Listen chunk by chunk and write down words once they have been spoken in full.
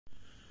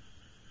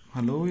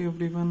Hello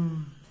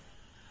everyone,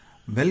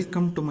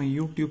 welcome to my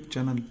YouTube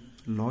channel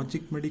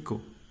Logic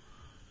Medico.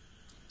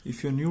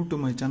 If you are new to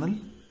my channel,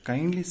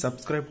 kindly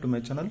subscribe to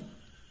my channel,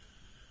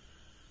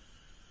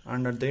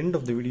 and at the end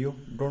of the video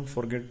don't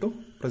forget to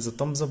press the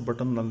thumbs up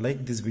button and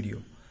like this video.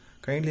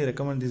 Kindly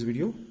recommend this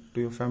video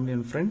to your family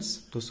and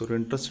friends, those who are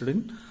interested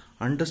in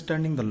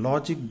understanding the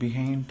logic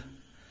behind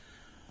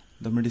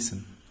the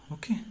medicine.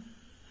 Okay,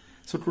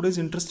 so today's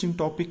interesting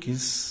topic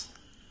is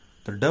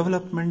the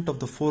development of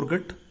the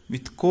foregut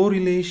with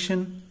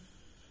correlation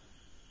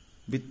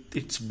with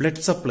its blood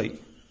supply.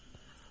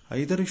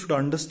 Either you should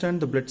understand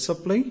the blood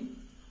supply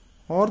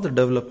or the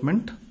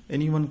development,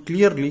 anyone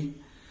clearly,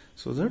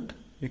 so that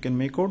you can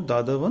make out the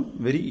other one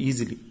very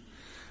easily.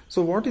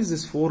 So what is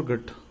this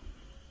foregut?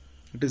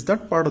 It is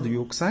that part of the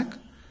yolk sac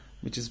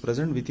which is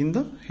present within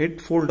the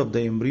head fold of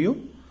the embryo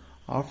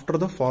after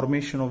the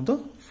formation of the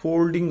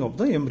folding of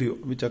the embryo,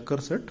 which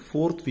occurs at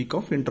 4th week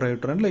of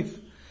intrauterine life.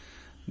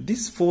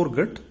 This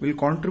foregut will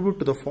contribute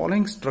to the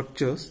following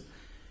structures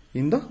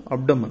in the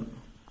abdomen.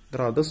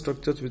 There are other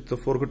structures which the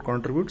foregut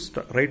contributes,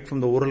 right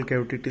from the oral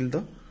cavity till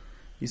the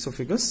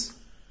esophagus.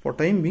 For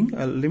time being,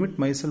 I will limit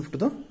myself to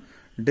the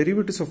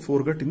derivatives of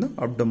foregut in the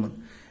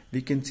abdomen.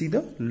 We can see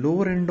the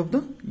lower end of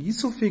the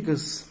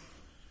esophagus,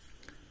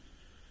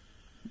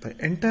 the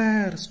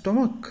entire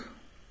stomach,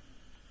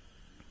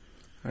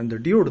 and the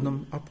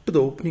duodenum up to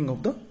the opening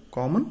of the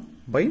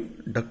common bile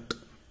duct.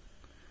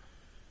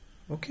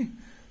 Okay.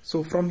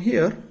 So from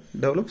here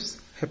develops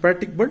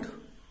hepatic bud,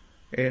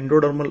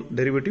 endodermal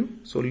derivative.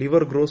 So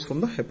liver grows from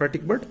the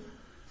hepatic bud.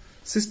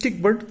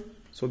 Cystic bud,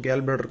 so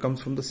gallbladder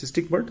comes from the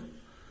cystic bud.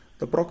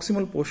 The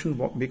proximal portion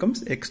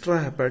becomes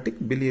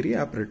extrahepatic biliary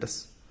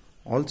apparatus.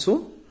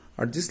 Also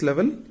at this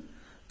level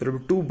there will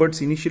be two buds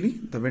initially,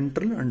 the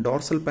ventral and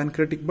dorsal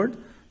pancreatic bud,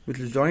 which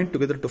will join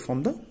together to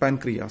form the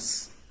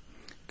pancreas.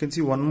 You can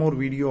see one more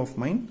video of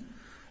mine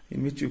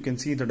in which you can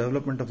see the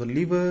development of the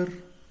liver,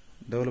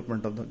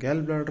 development of the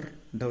gallbladder,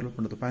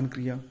 development of the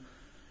pancreas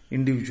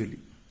individually.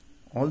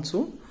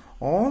 Also,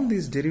 all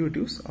these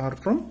derivatives are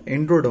from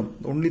endoderm.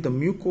 Only the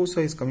mucosa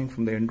is coming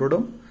from the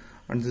endoderm,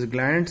 and these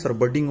glands are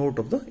budding out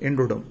of the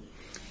endoderm.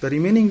 The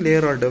remaining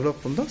layer are developed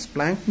from the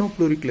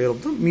splanchnopluric layer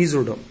of the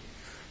mesoderm.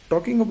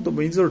 Talking about the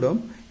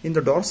mesoderm, in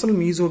the dorsal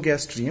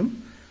mesogastrium,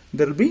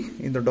 there will be,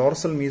 in the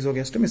dorsal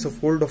mesogastrium is a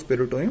fold of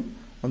peritoneum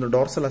on the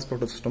dorsal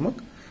aspect of the stomach.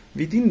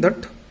 Within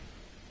that,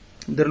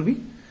 there will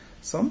be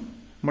some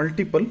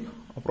multiple,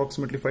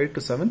 approximately 5 to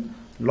 7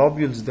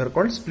 lobules. They are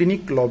called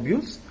splenic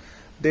lobules.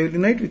 They will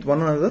unite with one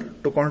another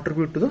to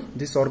contribute to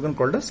this organ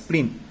called as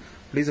spleen.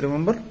 Please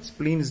remember,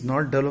 spleen is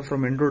not developed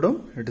from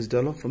endoderm, it is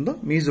developed from the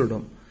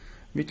mesoderm.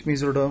 Which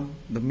mesoderm?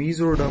 The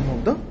mesoderm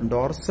of the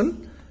dorsal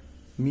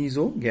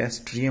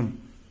mesogastrium.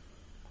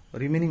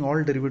 Remaining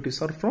all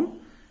derivatives are from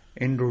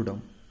endoderm.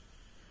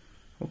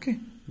 Okay,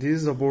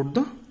 this is about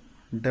the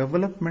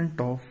development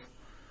of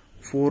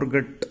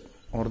foregut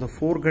or the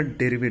foregut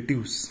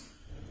derivatives.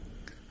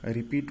 I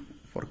repeat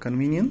for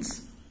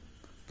convenience: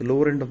 the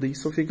lower end of the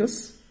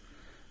esophagus,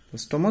 the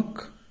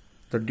stomach,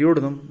 the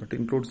duodenum, that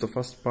includes the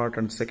first part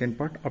and second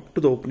part, up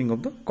to the opening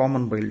of the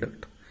common bile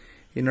duct.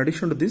 In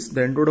addition to this, the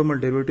endodermal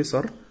derivatives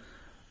are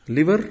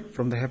liver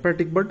from the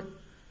hepatic bud,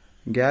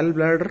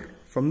 gallbladder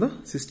from the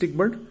cystic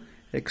bud,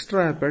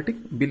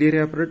 extrahepatic biliary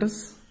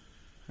apparatus,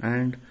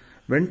 and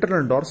ventral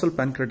and dorsal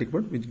pancreatic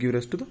bud, which give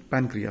rise to the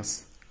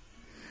pancreas.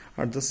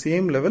 At the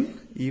same level,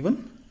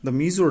 even the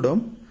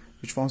mesoderm,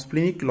 which forms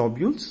splenic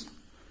lobules,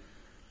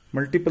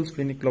 multiple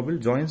splenic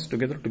lobules joins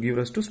together to give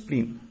rise to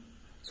spleen.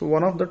 So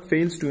one of that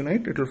fails to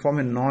unite, it will form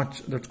a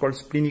notch, that's called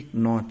splenic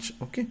notch.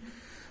 Okay,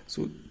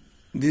 so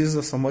this is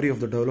a summary of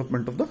the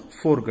development of the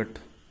foregut.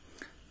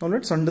 Now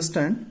let's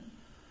understand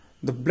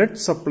the blood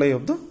supply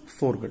of the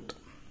foregut.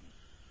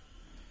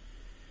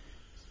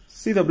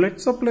 See, the blood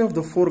supply of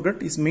the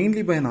foregut is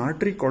mainly by an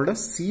artery called a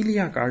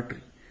coeliac artery.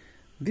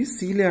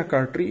 This coeliac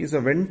artery is a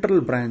ventral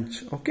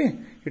branch. Okay,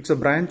 it's a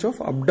branch of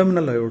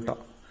abdominal aorta.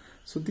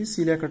 So this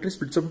coeliac artery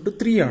splits up into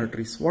 3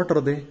 arteries. What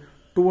are they?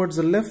 Towards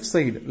the left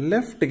side,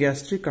 left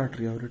gastric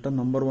artery. I have written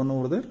number 1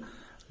 over there.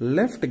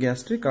 Left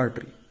gastric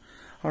artery.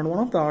 And one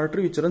of the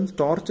artery which runs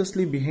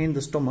tortuously behind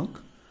the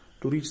stomach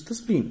to reach the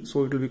spleen.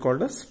 So it will be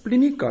called a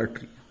splenic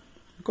artery,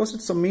 because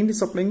it's mainly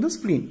supplying the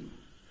spleen.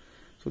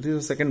 So this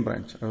is the second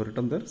branch. I have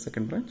written there,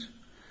 second branch.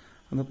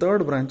 And the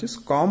third branch is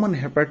common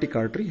hepatic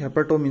artery.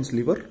 Hepato means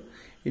liver.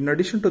 In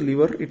addition to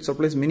liver, it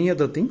supplies many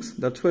other things.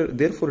 That's why,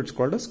 therefore, it's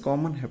called as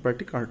common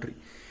hepatic artery.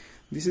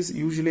 This is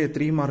usually a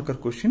 3-marker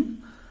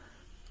question.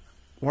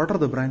 What are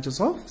the branches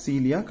of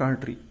coeliac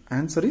artery?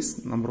 Answer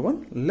is number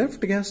 1,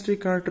 left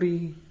gastric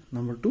artery.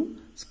 Number 2,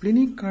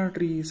 splenic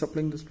artery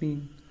supplying the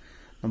spleen.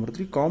 Number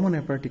 3, common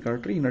hepatic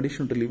artery. In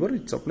addition to liver,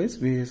 it supplies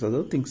various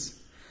other things,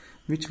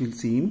 which we'll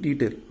see in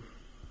detail.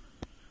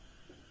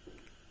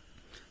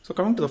 So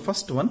coming to the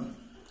first one,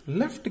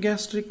 left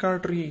gastric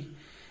artery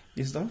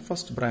is the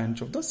first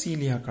branch of the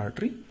coeliac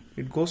artery.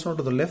 It goes on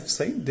to the left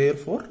side,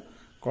 therefore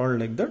called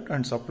like that,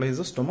 and supplies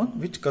the stomach.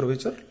 Which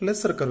curvature?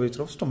 Lesser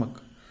curvature of stomach.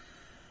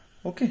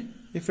 Okay,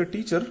 if a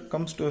teacher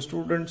comes to a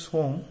student's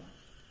home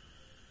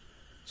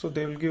So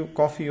they will give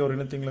coffee or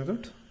anything like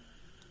that,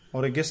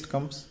 or a guest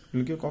comes,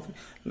 will give coffee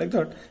like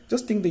that.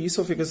 Just think the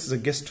esophagus is a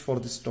guest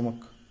for the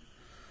stomach.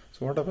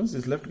 So what happens,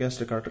 this left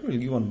gastric artery will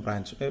give one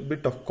branch, a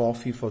bit of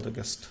coffee for the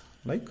guest,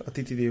 like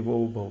Atiti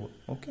Devo Bhava.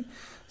 Okay,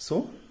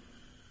 so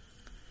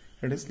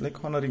it is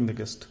like honoring the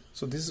guest.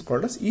 So this is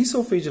called as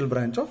esophageal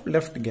branch of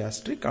left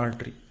gastric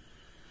artery.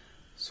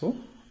 So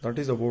that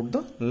is about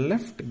the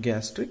left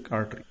gastric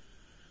artery.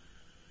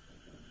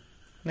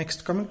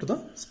 Next, coming to the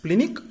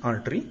splenic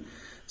artery.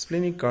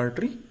 Splenic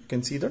artery, you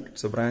can see that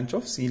it's a branch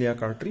of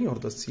celiac artery or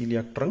the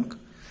celiac trunk.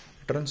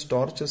 It runs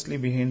tortuously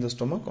behind the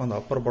stomach on the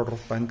upper border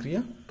of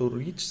pancreas to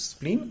reach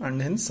spleen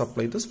and hence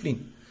supply the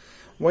spleen.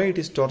 Why it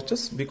is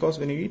tortuous? Because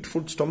when you eat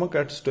food, stomach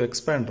has to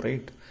expand,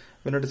 right?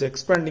 When it is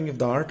expanding, if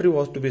the artery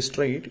was to be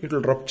straight, it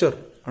will rupture.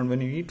 And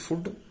when you eat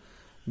food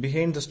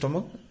behind the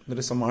stomach, there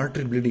is some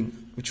artery bleeding,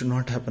 which should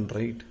not happen,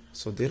 right?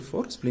 So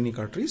therefore, splenic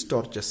artery is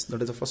tortuous.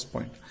 That is the first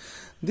point.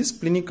 This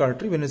splenic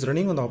artery, when it is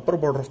running on the upper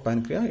border of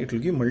pancreas, it will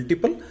give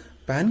multiple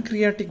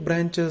pancreatic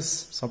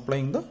branches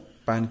supplying the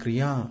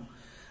pancreas.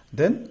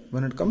 Then,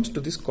 when it comes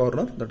to this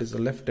corner, that is the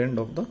left end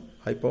of the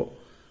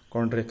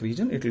hypochondriac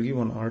region, it will give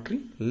one artery,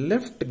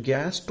 left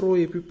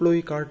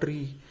gastroepiploic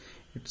artery.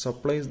 It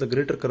supplies the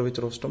greater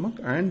curvature of stomach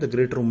and the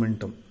greater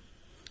momentum.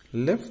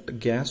 Left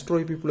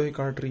gastroepiploic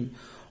artery.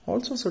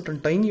 Also, certain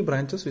tiny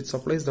branches which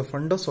supplies the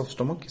fundus of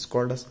stomach is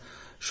called as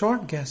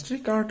short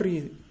gastric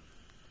artery.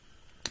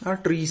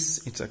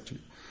 Arteries, it's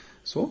actually.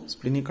 So,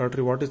 splenic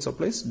artery, what it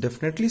supplies?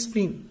 Definitely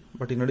spleen.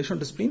 But in addition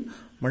to spleen,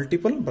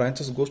 multiple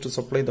branches goes to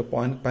supply the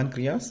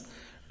pancreas.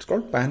 It's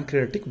called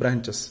pancreatic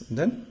branches.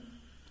 Then,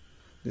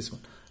 this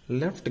one,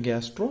 left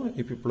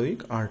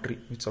gastroepiploic artery,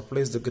 which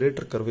supplies the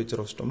greater curvature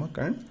of stomach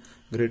and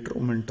greater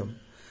momentum.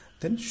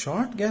 Then,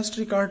 short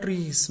gastric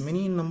arteries,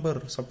 many in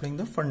number, supplying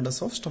the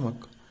fundus of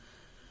stomach.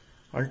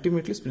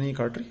 Ultimately, splenic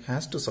artery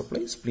has to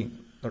supply spleen.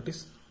 That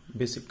is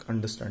basic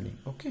understanding.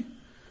 Okay.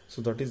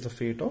 So that is the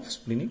fate of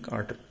splenic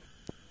artery.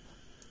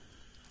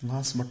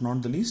 Last but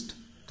not the least,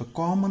 the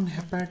common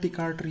hepatic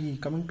artery,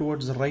 coming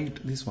towards the right,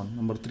 this one,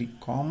 number 3,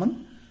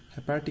 common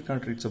hepatic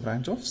artery. It's a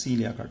branch of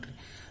celiac artery.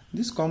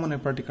 This common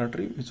hepatic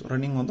artery is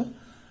running on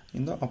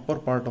in the upper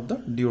part of the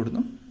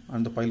duodenum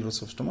and the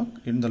pylorus of stomach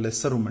in the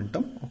lesser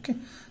momentum. Okay,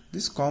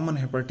 this common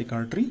hepatic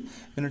artery,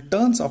 when it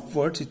turns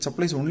upwards, it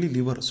supplies only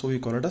liver, so we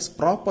call it as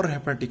proper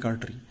hepatic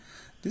artery.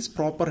 This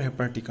proper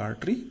hepatic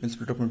artery will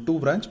split up into two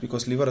branches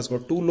because liver has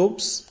got two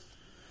lobes.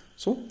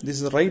 So this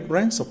is the right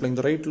branch supplying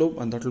the right lobe,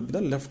 and that will be the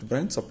left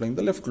branch supplying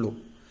the left lobe.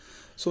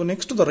 So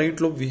next to the right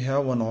lobe we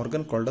have one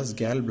organ called as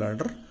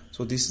gallbladder.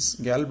 So this is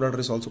gallbladder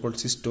is also called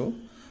cysto.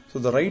 So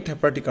the right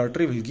hepatic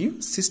artery will give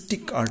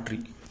cystic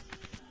artery.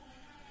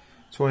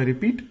 So I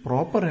repeat,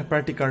 proper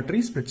hepatic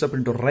artery splits up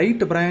into right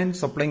branch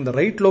supplying the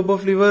right lobe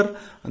of liver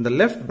and the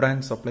left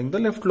branch supplying the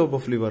left lobe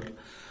of liver.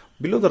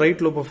 Below the right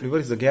lobe of liver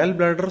is the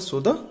gallbladder. So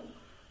the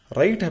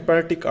right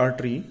hepatic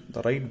artery,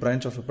 the right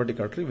branch of hepatic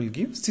artery will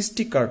give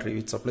cystic artery,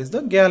 which supplies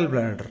the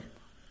gallbladder.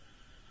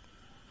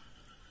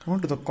 Come on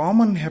to the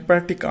common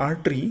hepatic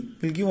artery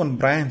will give one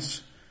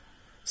branch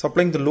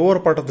supplying the lower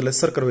part of the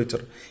lesser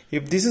curvature.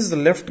 If this is the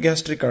left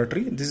gastric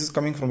artery, this is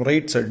coming from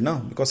right side now,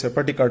 because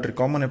hepatic artery,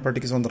 common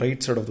hepatic is on the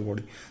right side of the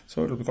body.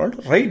 So it will be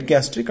called right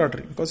gastric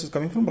artery because it's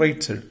coming from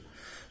right side.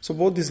 So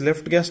both this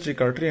left gastric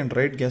artery and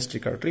right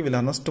gastric artery will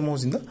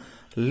anastomose in the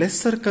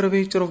lesser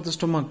curvature of the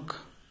stomach.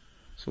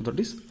 So that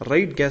is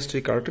right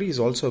gastric artery is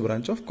also a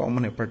branch of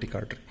common hepatic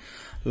artery.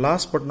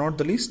 Last but not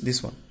the least,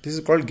 this one. This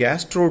is called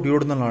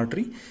gastroduodenal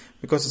artery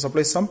because it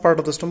supplies some part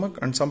of the stomach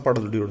and some part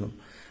of the duodenum.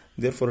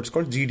 Therefore, it's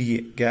called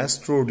GDA,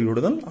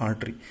 gastroduodenal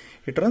artery.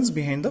 It runs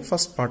behind the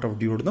first part of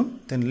duodenum.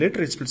 Then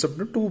later it splits up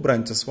into two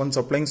branches. One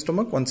supplying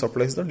stomach, one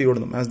supplies the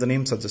duodenum, as the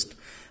name suggests.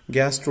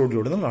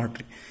 Gastroduodenal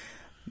artery.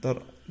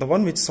 The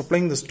one which is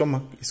supplying the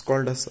stomach is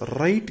called as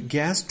right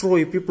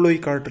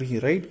gastroepiploic artery.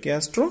 Right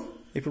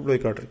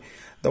gastroepiploic artery.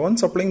 The one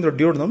supplying the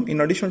duodenum, in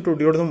addition to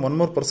duodenum, one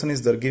more person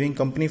is there giving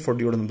company for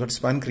duodenum, that's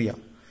pancreas.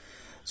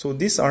 So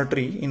this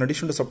artery, in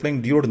addition to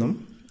supplying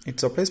duodenum, it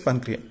supplies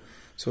pancreas.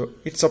 So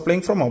it's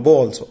supplying from above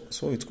also.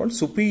 So it's called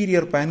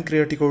superior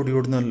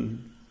pancreatico-duodenal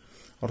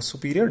or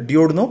superior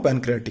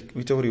duodeno-pancreatic,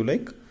 whichever you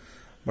like.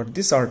 But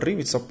this artery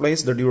which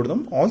supplies the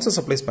duodenum also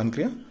supplies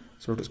pancreas.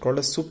 So it is called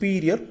a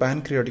superior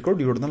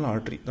pancreatico-duodenal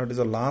artery. That is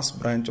the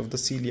last branch of the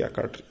celiac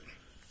artery,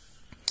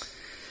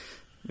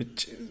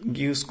 which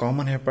gives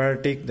common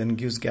hepatic, then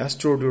gives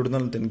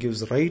gastroduodenal, then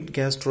gives right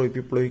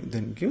gastroepiploic,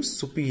 then gives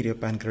superior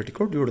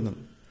pancreatico-duodenal.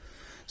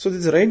 So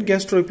this right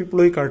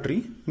gastroepiploic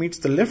artery meets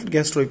the left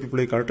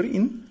gastroepiploic artery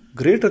in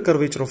greater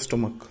curvature of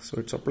stomach. So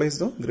it supplies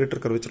the greater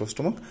curvature of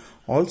stomach.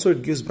 Also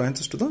it gives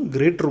branches to the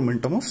greater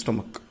momentum of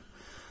stomach.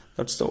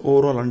 That's the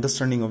overall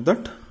understanding of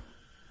that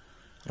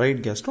right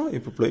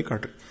gastroepiploic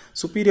artery.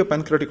 Superior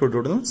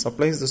pancreatico-duodenal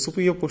supplies the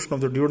superior portion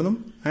of the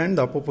duodenum and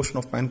the upper portion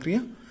of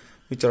pancreas,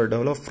 which are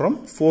developed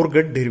from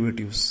foregut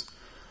derivatives.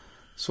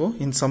 So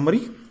in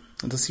summary,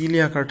 the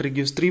celiac artery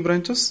gives three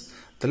branches: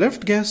 the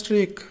left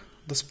gastric,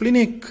 the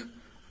splenic,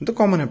 and the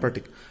common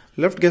hepatic.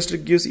 Left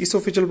gastric gives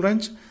esophageal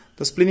branch,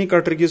 The splenic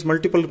artery gives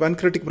multiple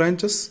pancreatic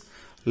branches.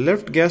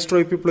 Left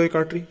gastroepiploic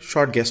artery,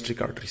 short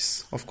gastric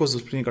arteries. Of course, the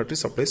splenic artery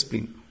supplies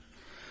spleen.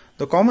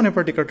 The common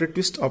hepatic artery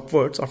twists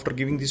upwards after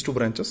giving these two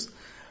branches,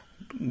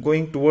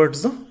 going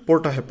towards the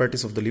porta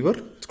hepatis of the liver.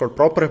 It's called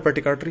proper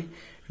hepatic artery.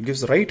 It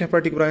gives the right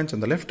hepatic branch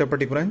and the left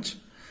hepatic branch.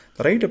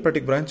 The right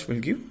hepatic branch will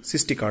give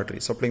cystic artery,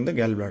 supplying the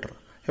gallbladder.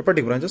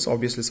 Hepatic branches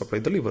obviously supply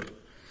the liver.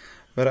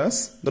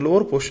 Whereas the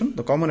lower portion,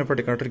 the common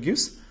hepatic artery,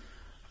 gives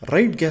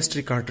right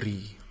gastric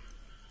artery.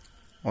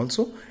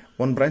 Also,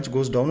 one branch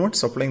goes downwards,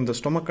 supplying the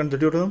stomach and the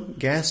duodenum,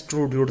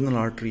 gastroduodenal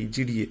artery,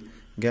 GDA,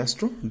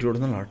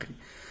 gastroduodenal artery.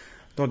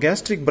 The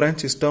gastric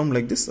branch is termed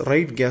like this,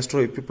 right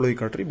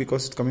gastroepiploic artery,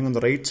 because it's coming on the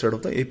right side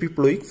of the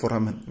epiploic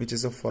foramen, which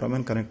is a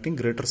foramen connecting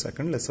greater sac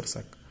and lesser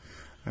sac.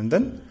 And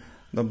then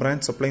the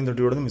branch supplying the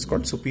duodenum is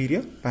called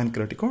superior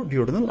pancreatic or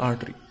duodenal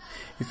artery.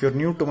 If you're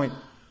new to my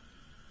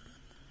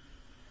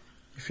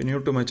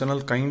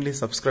channel, kindly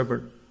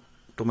subscribe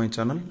to my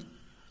channel,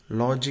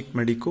 Logic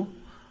Medico,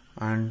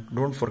 and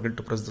don't forget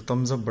to press the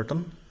thumbs up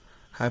button.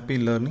 Happy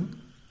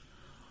learning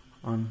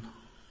and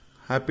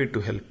happy to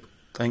help.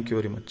 Thank you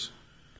very much.